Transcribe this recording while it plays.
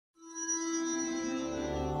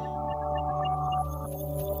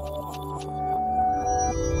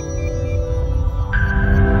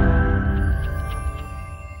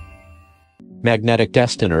Magnetic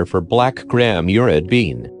Destoner for black gram Urad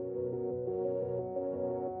bean.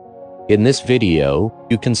 In this video,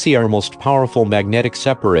 you can see our most powerful magnetic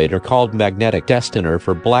separator called Magnetic Destoner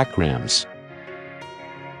for black grams.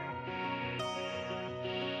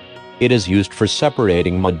 It is used for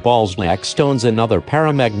separating mud balls, black stones and other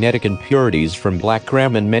paramagnetic impurities from black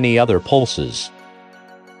gram and many other pulses.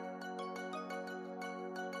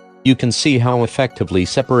 You can see how effectively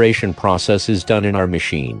separation process is done in our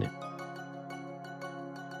machine.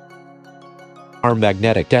 Our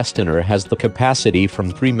magnetic Destoner has the capacity from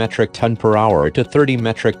 3 metric ton per hour to 30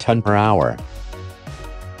 metric ton per hour.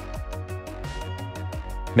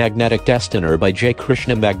 Magnetic Destoner by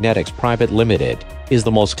Jaykrishna Magnetics Private Limited is the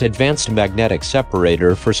most advanced magnetic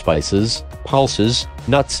separator for spices, pulses,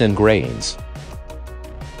 nuts and grains.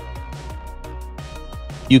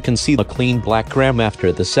 You can see the clean black gram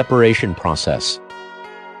after the separation process.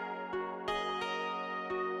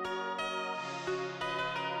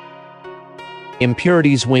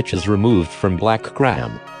 Impurities which is removed from black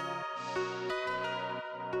gram.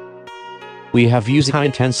 We have used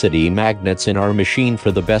high-intensity magnets in our machine for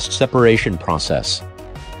the best separation process.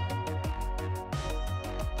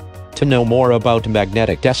 To know more about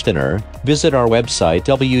Magnetic Destoner, visit our website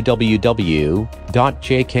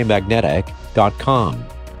www.jkmagnetic.com.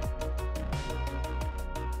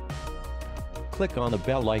 Click on the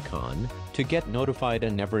bell icon to get notified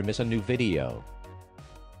and never miss a new video.